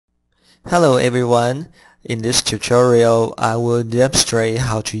Hello everyone. In this tutorial, I will demonstrate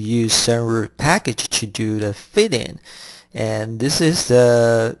how to use cern package to do the fitting. And this is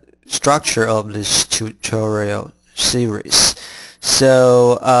the structure of this tutorial series.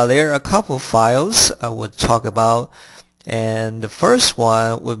 So there are a couple files I will talk about. And the first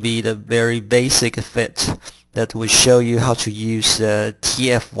one would be the very basic fit that will show you how to use the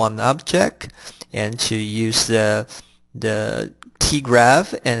TF1 object and to use the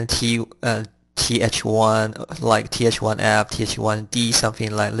T-graph and TH1 like TH1F, TH1D,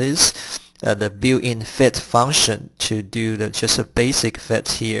 something like this. The built-in fit function to do just a basic fit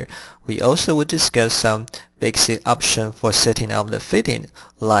here. We also will discuss some basic option for setting up the fitting,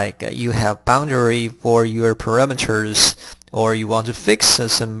 like you have boundary for your parameters or you want to fix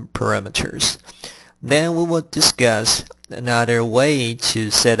some parameters. Then we will discuss another way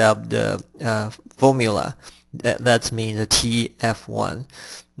to set up the formula. That means the TF1.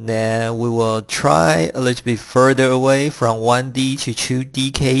 Then we will try a little bit further away from 1D to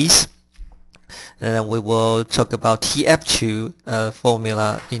 2D case. And then we will talk about TF2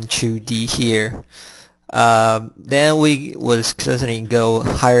 formula in 2D here. Then we will certainly go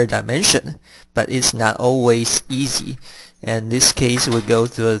higher dimension, but it's not always easy. In this case, we go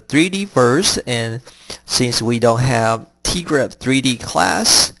to the 3D first, and since we don't have T-graph 3D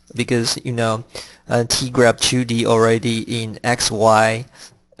class, because T-graph 2D already in X, Y,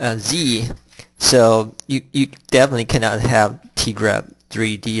 Z, so you definitely cannot have T-graph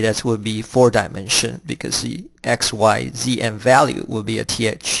 3D. That would be 4-dimension because the X, Y, Z and value will be a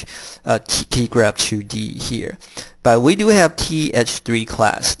T-graph 2D here. But we do have TH3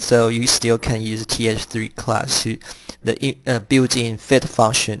 class, so you still can use TH3 class to the built-in fit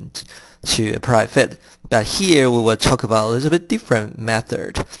function to apply fit. But here we will talk about a little bit different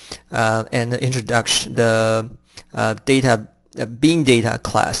method and the introduction, the being data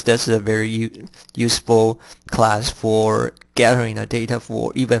class. That's a very useful class for gathering the data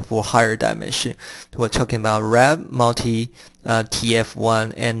for even for higher dimension. We're talking about rep, multi,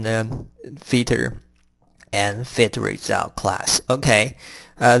 TF1, and fitter and fit result class. Okay,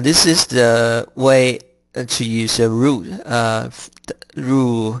 this is the way to use a rule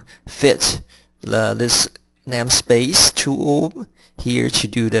fit this namespace tool here to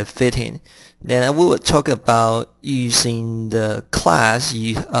do the fitting. Then we will talk about using the class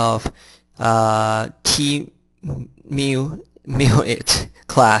of TMUIT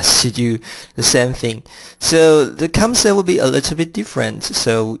class to do the same thing. So the concept will be a little bit different.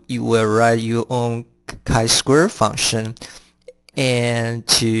 So you will write your own chi-square function and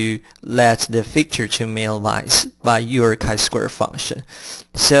to let the fixture to minimize by your chi-square function.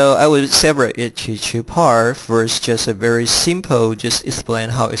 So I will separate it to two parts. First, just a very simple, just explain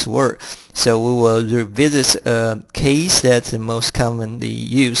how it works. So we will revisit a case that's the most commonly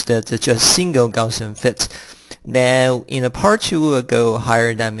used, that's just single Gaussian fit. Now in the part 2 we will go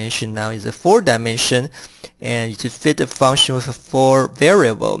higher dimension. Now is a 4-dimension, and to fit the function with a 4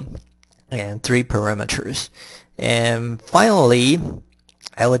 variable and 3 parameters. And finally,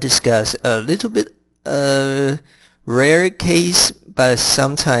 I will discuss a little bit rare case, but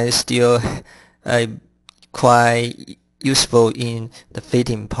sometimes still quite useful in the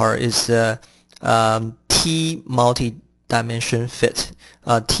fitting part, is the T multi-dimension fit.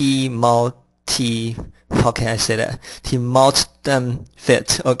 How can I say that? T multi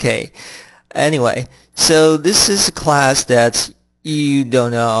fit. Okay. Anyway, so this is a class that you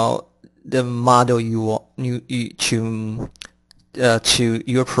don't know the model you want to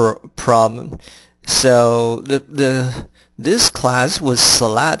your problem. So this class will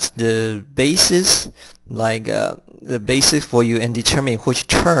select the basis, like the basis for you, and determine which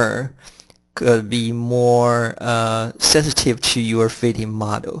term could be more sensitive to your fitting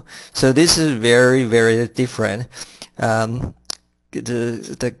model. So this is very, very different. The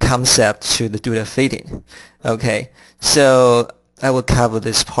concept to do the fitting. Okay, so I will cover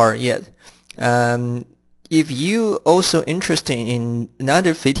this part yet. If you also interested in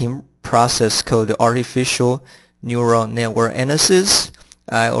another fitting process called artificial neural network analysis,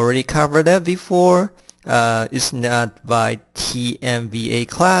 I already covered that before. It's not by TMVA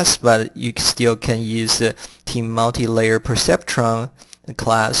class, but you still can use the T multi-layer perceptron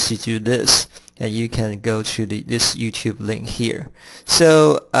class to do this, and you can go to this YouTube link here.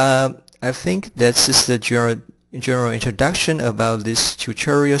 So I think that's just the general introduction about this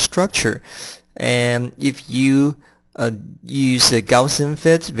tutorial structure. And if you use the Gaussian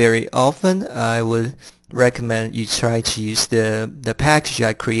fit very often, I would recommend you try to use the package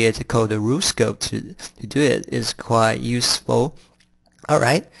I created called the RuleScope to do it. It's quite useful.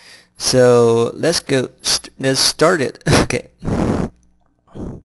 Alright, so let's start it. Okay.